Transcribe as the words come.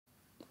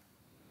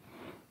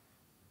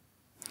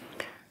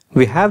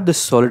We have this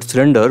solid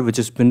cylinder which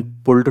has been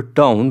pulled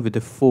down with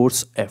a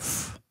force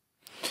F.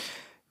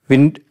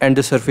 And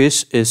the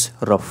surface is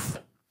rough.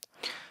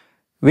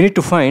 We need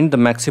to find the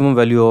maximum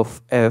value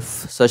of F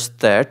such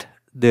that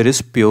there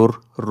is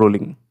pure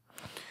rolling.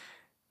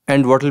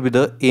 And what will be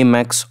the A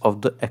max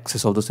of the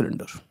axis of the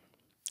cylinder.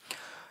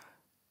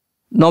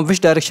 Now which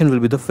direction will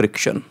be the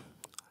friction?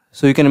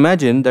 So you can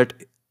imagine that,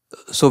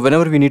 so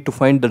whenever we need to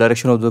find the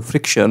direction of the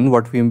friction,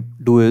 what we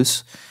do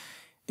is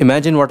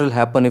imagine what will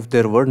happen if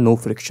there were no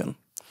friction.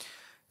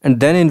 And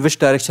then in which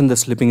direction the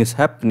slipping is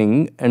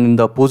happening, and in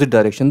the opposite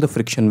direction the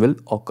friction will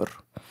occur.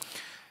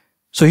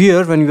 So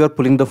here when we are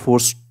pulling the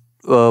force,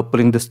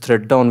 pulling this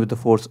thread down with the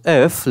force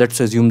F, let's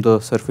assume the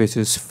surface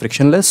is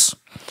frictionless.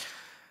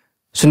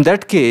 So in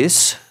that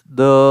case,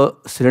 the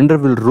cylinder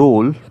will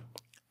roll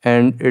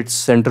and its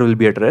center will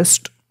be at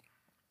rest.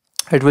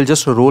 It will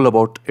just roll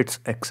about its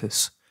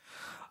axis.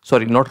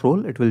 Sorry, not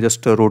roll, it will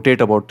just rotate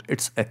about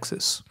its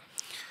axis.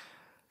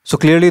 So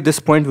clearly this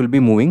point will be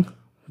moving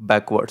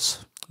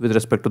backwards with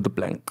respect to the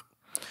plank.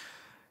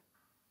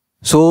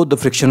 So the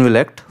friction will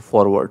act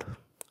forward.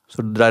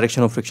 So the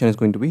direction of friction is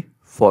going to be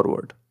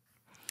forward.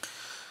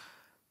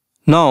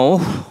 Now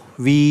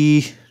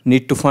we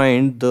need to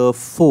find the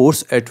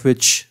force at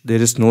which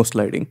there is no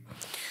sliding.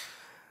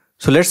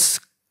 So let's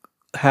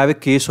have a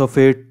case of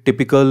a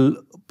typical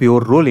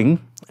pure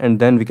rolling, and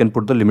then we can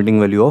put the limiting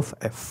value of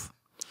F.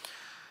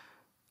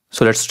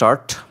 So let's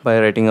start by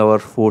writing our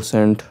force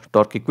and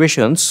torque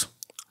equations.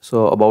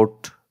 So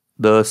about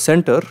the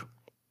center,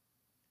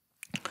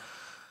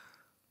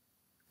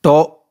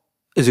 tau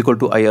is equal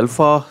to I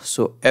alpha,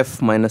 so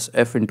F minus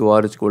F into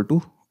R is equal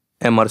to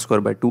mr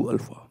square by 2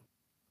 alpha.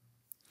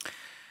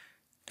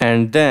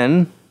 And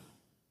then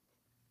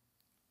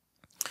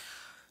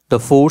the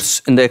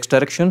force in the x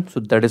direction, so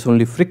that is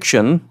only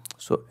friction,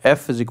 so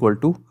F is equal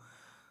to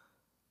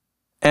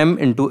m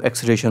into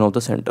acceleration of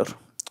the center.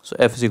 So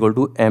F is equal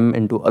to m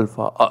into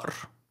alpha R.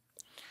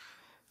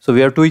 So we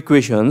have two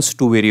equations,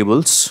 two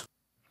variables.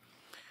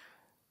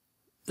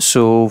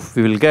 So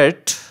we will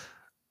get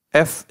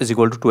F is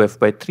equal to 2F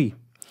by 3.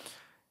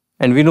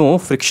 And we know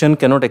friction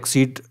cannot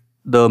exceed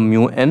the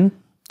mu n.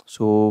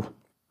 So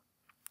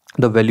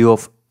the value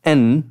of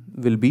n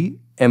will be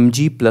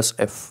mg plus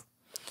F.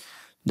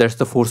 That's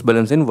the force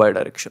balance in y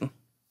direction.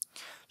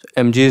 So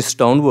mg is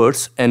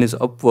downwards, n is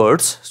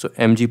upwards. So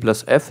mg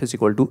plus F is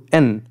equal to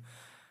n.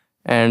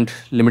 And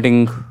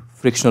limiting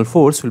frictional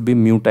force will be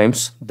mu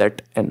times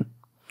that n.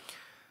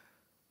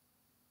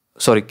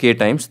 Sorry, k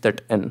times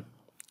that n.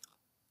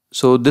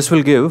 So this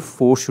will give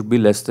force should be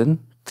less than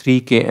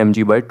 3k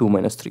mg by 2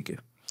 minus 3k.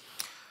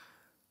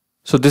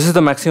 So this is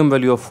the maximum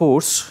value of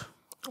force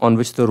on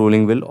which the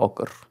rolling will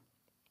occur.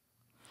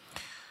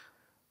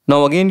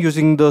 Now again,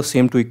 using the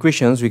same two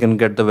equations, we can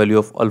get the value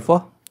of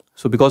alpha.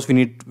 So because we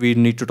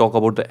need to talk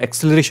about the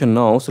acceleration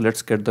now, so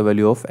let's get the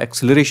value of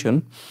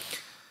acceleration.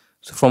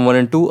 So from 1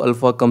 and 2,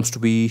 alpha comes to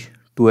be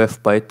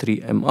 2F by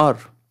 3 mr.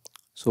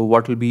 So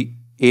what will be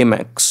A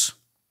max?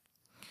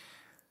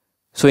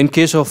 So in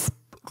case of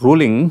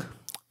rolling,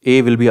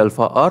 A will be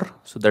alpha R,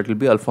 so that will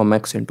be alpha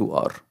max into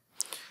R.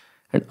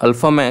 And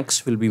alpha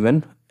max will be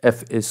when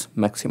F is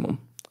maximum.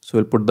 So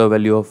we'll put the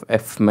value of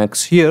F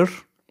max here,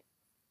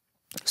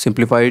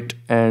 simplify it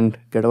and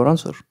get our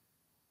answer.